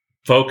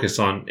focus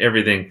on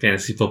everything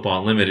Fantasy Football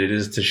Unlimited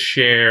is to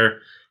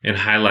share and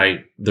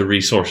highlight the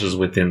resources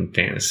within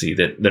fantasy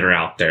that are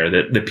out there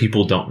that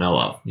people don't know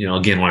of.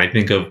 Again, when I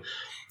think of,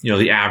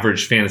 the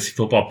average fantasy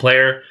football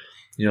player,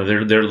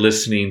 they're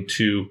listening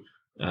to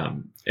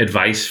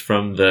advice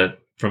from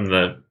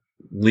the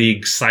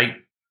league site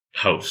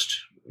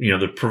host,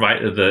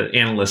 the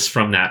analysts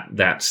from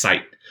that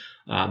site.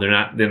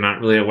 They're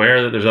not really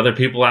aware that there's other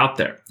people out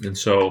there. And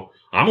so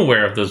I'm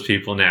aware of those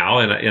people now,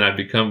 and I've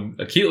become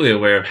acutely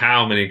aware of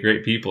how many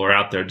great people are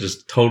out there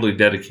just totally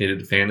dedicated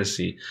to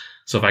fantasy.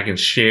 So if I can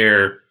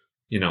share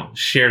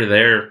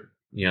their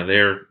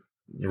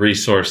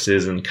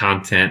resources and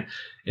content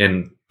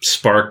and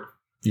spark,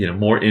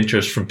 more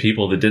interest from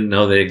people that didn't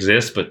know they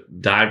exist, but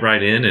dive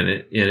right in and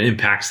it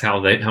impacts how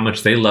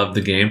much they love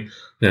the game,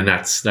 then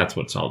that's what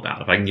it's all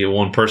about. If I can get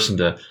one person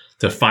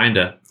to find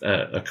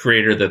a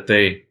creator that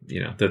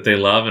they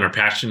love and are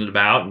passionate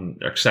about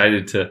and are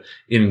excited to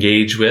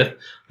engage with,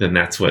 then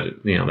that's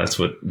what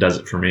does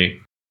it for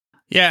me.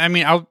 Yeah, I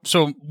mean,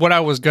 so what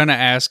I was gonna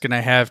ask, and I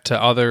have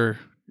to other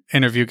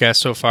interview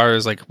guests so far,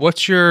 is like,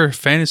 what's your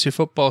fantasy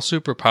football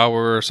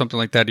superpower or something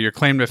like that, or your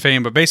claim to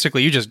fame? But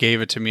basically, you just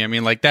gave it to me. I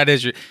mean, like that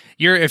is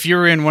you're if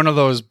you're in one of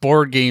those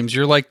board games,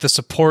 you're like the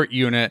support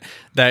unit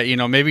that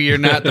maybe you're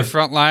not the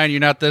front line, you're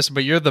not this,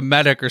 but you're the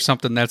medic or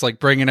something that's like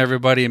bringing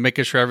everybody and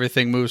making sure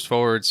everything moves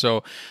forward.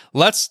 So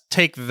let's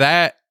take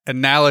that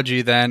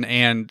analogy then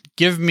and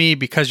give me,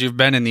 because you've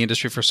been in the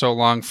industry for so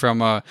long, from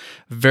a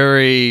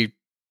very,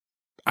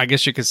 I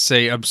guess you could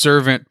say,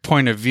 observant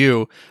point of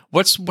view,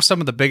 what's some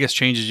of the biggest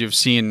changes you've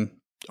seen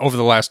over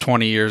the last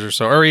 20 years or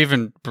so, or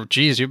even,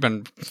 you've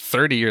been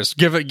 30 years.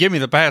 Give me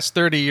the past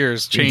 30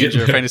 years change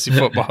of fantasy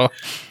football.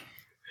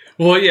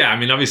 Well, yeah, I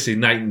mean, obviously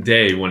night and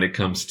day when it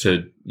comes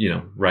to,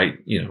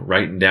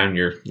 writing down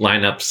your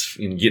lineups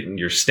and getting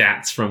your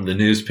stats from the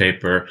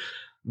newspaper.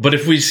 But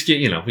if we just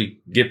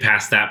get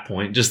past that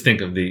point, just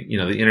think of the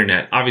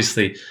internet.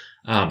 Obviously,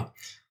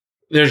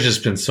 there's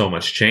just been so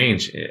much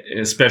change,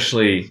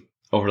 especially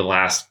over the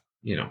last,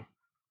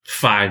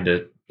 5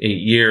 to 8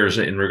 years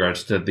in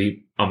regards to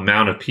the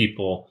amount of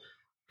people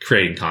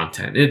creating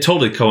content. It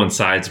totally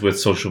coincides with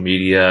social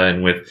media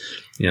and with,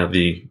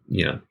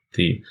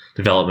 the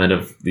development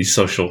of these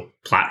social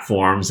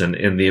platforms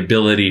and the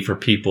ability for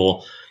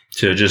people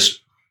to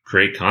just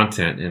create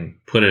content and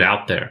put it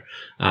out there.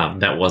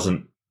 That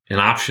wasn't an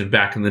option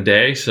back in the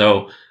day.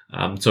 So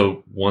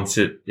once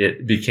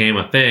it became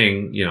a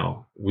thing,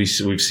 we've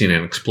seen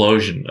an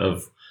explosion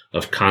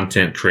of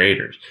content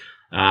creators.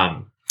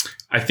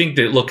 I think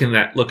that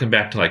looking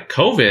back to like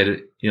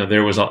COVID,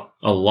 there was a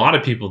lot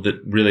of people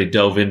that really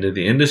dove into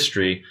the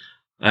industry.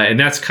 And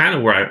that's kind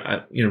of where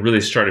I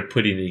really started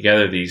putting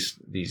together these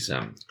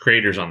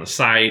creators on the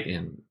site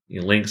and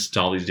links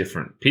to all these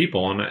different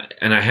people.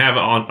 And I have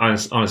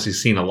honestly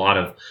seen a lot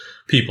of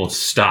people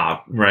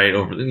stop right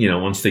over,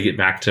 once they get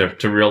back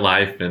to real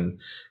life. And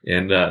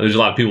there's a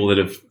lot of people that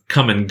have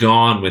come and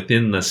gone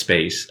within the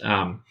space,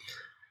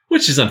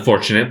 which is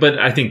unfortunate, but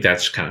I think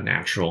that's kind of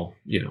natural,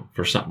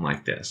 for something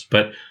like this.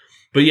 But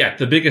yeah,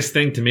 the biggest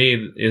thing to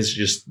me is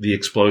just the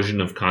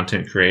explosion of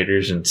content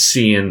creators and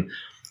seeing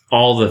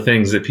all the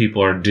things that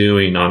people are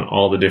doing on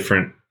all the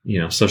different,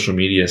 social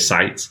media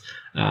sites.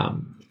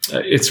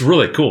 It's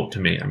really cool to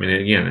me. I mean,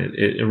 again,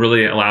 it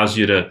really allows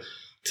you to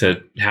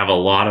have a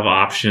lot of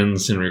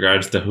options in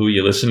regards to who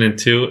you listen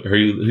to, or who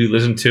you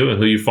listen to, and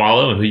who you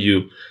follow, and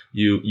who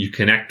you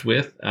connect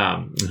with,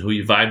 and who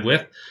you vibe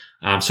with.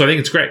 So I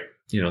think it's great.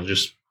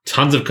 Just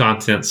tons of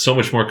content, so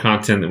much more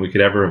content than we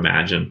could ever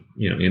imagine,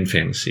 in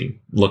fantasy.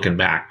 Looking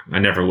back, I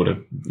never would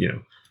have,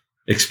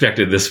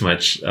 expected this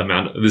much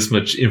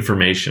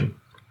information.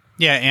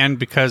 Yeah, and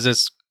because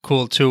it's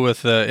cool too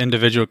with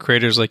individual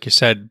creators, like you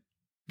said,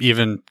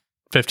 even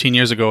 15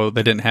 years ago,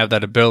 they didn't have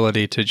that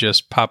ability to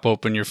just pop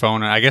open your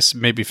phone. I guess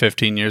maybe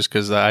 15 years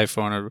because the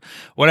iPhone or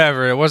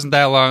whatever, it wasn't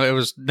that long. It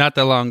was not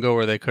that long ago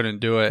where they couldn't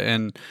do it.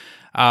 And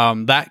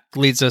That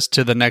leads us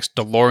to the next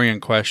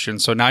DeLorean question.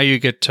 So now you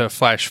get to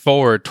flash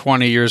forward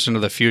 20 years into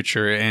the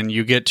future, and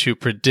you get to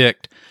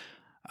predict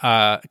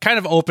kind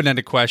of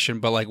open-ended question,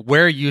 but like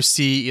where you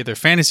see either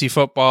fantasy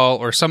football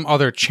or some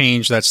other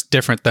change that's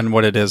different than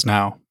what it is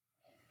now.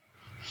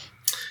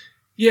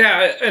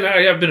 Yeah, and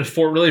I've been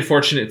really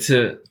fortunate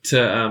to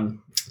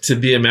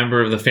be a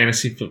member of the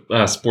Fantasy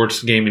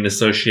Sports Gaming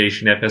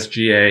Association,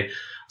 FSGA.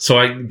 So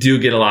I do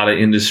get a lot of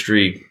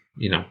industry,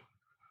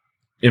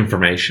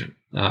 information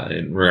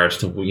in regards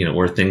to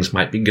where things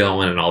might be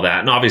going and all that.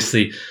 And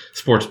obviously,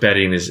 sports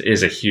betting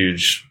is a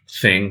huge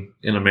thing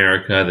in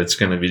America that's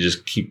going to be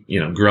just keep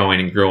growing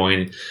and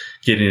growing,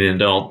 getting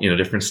into all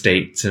different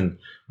states and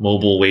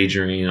mobile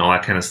wagering and all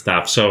that kind of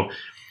stuff. So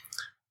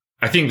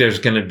I think there's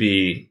going to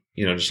be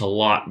just a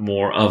lot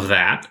more of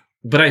that.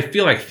 But I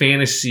feel like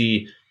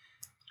fantasy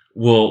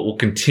will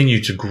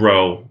continue to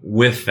grow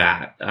with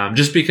that,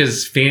 just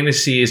because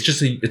fantasy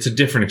is it's a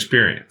different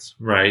experience,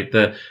 right?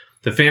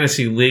 The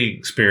fantasy league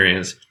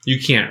experience you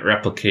can't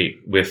replicate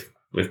with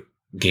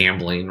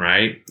gambling,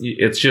 right?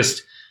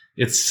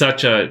 It's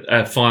such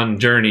a fun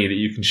journey that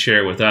you can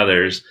share with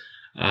others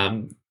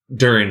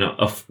during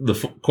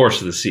the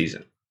course of the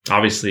season.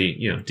 Obviously,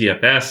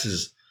 DFS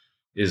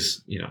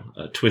is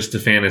a twist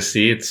of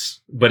fantasy.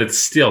 But it's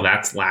still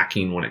that's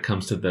lacking when it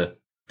comes to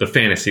the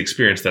fantasy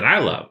experience that I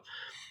love.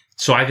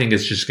 So I think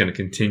it's just going to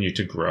continue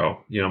to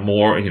grow.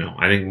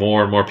 I think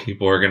more and more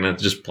people are going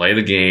to just play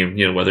the game,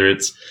 whether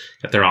it's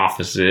at their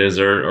offices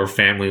or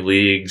family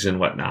leagues and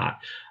whatnot.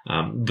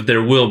 But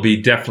there will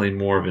be definitely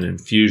more of an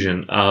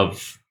infusion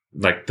of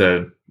like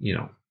the,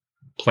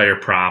 player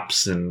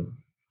props and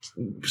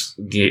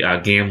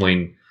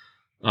gambling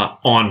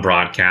on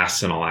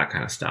broadcasts and all that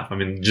kind of stuff. I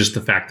mean, just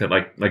the fact that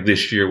like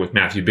this year with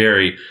Matthew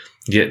Berry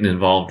getting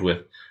involved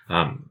with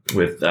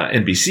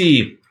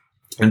NBC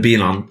and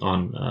being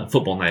on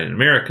Football Night in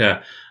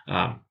America,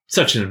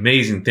 such an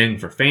amazing thing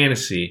for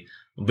fantasy,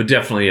 but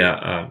definitely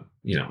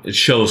it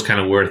shows kind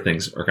of where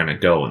things are going to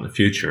go in the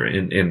future.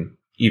 And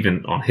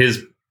even on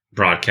his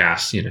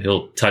broadcasts,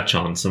 he'll touch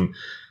on some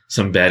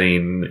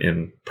betting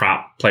and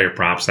player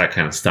props, that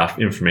kind of stuff,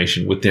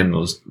 information within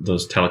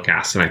those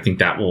telecasts. And I think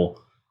that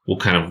will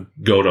kind of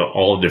go to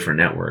all different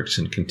networks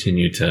and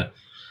continue to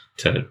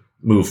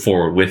move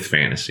forward with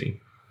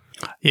fantasy.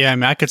 Yeah, I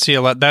mean, I could see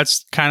a lot.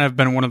 That's kind of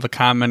been one of the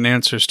common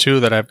answers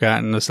too that I've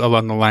gotten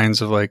along the lines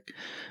of like,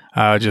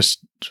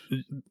 just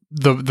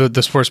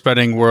the sports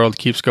betting world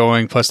keeps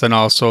going. Plus, then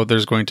also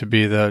there's going to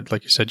be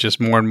like you said, just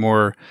more and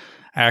more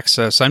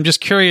access. I'm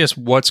just curious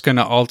what's going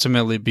to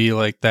ultimately be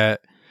like that.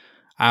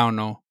 I don't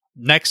know.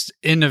 Next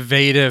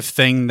innovative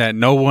thing that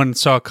no one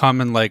saw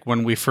coming, like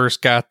when we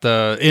first got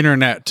the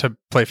internet to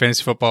play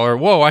fantasy football, or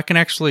whoa, I can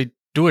actually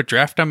do a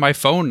draft on my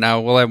phone now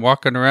while I'm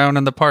walking around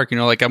in the park.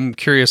 Like I'm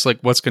curious,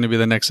 like what's going to be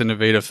the next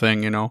innovative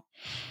thing,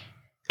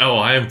 Oh,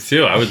 I am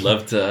too. I would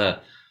love to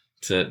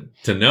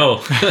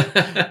know.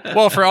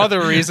 Well, for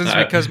other reasons,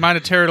 because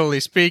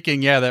monetarily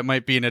speaking, yeah, that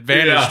might be an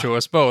advantage to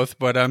us both.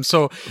 But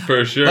so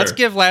for sure, let's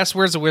give last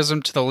words of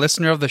wisdom to the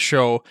listener of the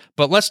show.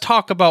 But let's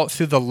talk about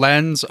through the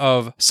lens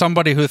of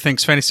somebody who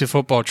thinks fantasy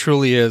football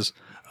truly is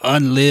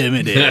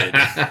unlimited.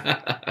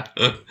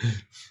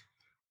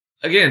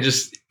 Again,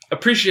 just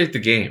appreciate the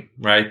game,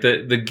 right?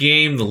 The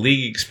game, the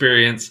league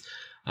experience.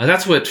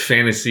 That's what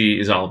fantasy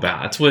is all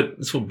about. That's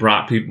what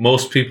brought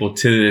most people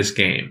to this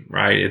game,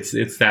 right?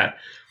 It's that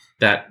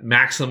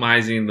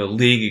maximizing the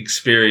league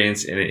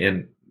experience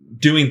and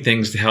doing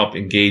things to help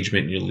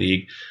engagement in your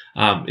league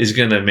is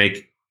going to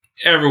make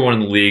everyone in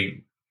the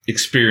league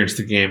experience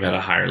the game at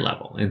a higher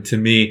level. And to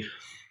me,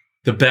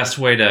 the best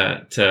way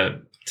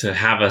to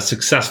have a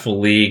successful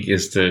league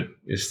is to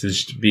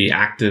just be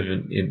active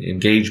in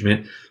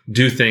engagement,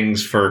 do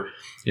things for,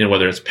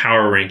 whether it's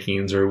power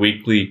rankings or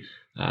weekly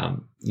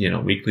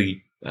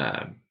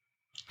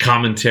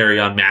commentary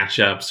on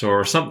matchups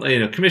or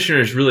something.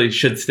 Commissioners really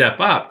should step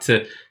up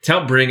to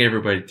help bring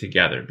everybody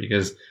together,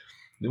 because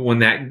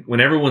when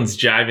everyone's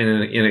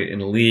jiving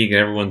in a league and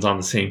everyone's on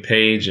the same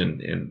page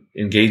and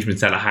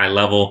engagement's at a high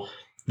level,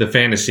 the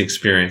fantasy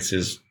experience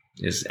is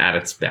at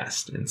its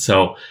best. And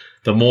so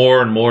the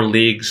more and more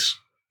leagues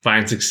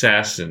find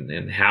success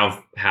and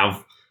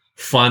have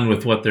fun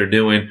with what they're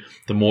doing,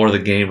 the more the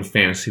game of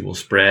fantasy will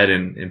spread.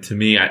 And to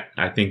me,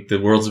 I think the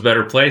world's a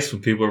better place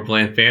when people are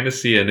playing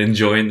fantasy and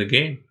enjoying the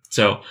game.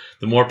 So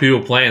the more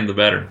people playing, the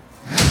better.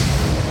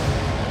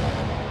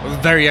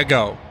 There you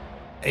go.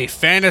 A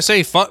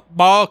fantasy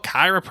football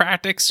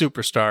chiropractic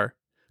superstar,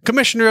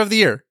 commissioner of the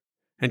year,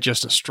 and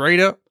just a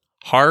straight up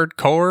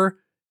hardcore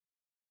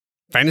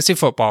fantasy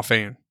football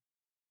fan.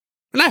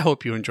 And I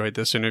hope you enjoyed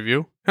this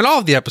interview and all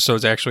of the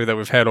episodes actually that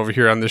we've had over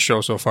here on this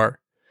show so far.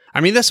 I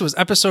mean, this was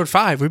episode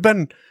 5. We've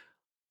been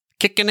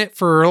kicking it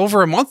for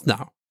over a month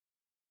now.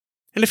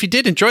 And if you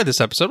did enjoy this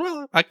episode,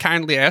 well, I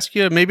kindly ask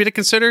you maybe to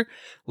consider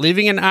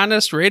leaving an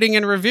honest rating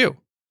and review.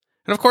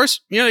 And of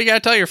course, you got to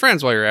tell your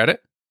friends while you're at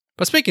it.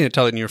 But speaking of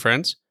telling your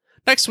friends,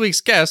 next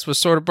week's guest was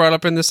sort of brought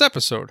up in this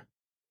episode.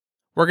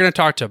 We're going to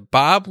talk to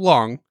Bob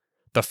Long,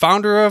 the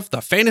founder of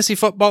the Fantasy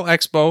Football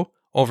Expo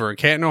over in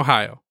Canton,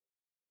 Ohio.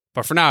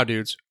 But for now,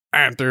 dudes,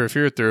 I'm through if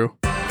you're through.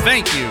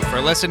 Thank you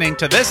for listening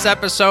to this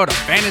episode of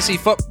Fantasy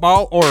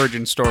Football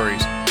Origin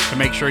Stories. To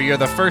make sure you're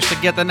the first to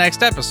get the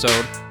next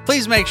episode,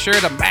 please make sure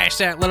to mash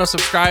that little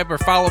subscribe or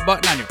follow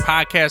button on your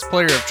podcast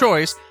player of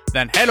choice,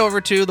 then head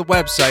over to the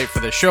website for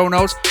the show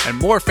notes and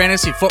more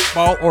Fantasy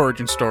Football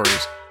Origin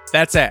Stories.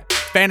 That's at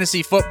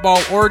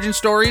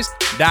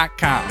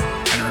fantasyfootballoriginstories.com.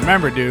 And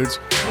remember, dudes,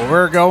 where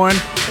we're going,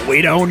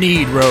 we don't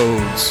need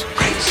roads.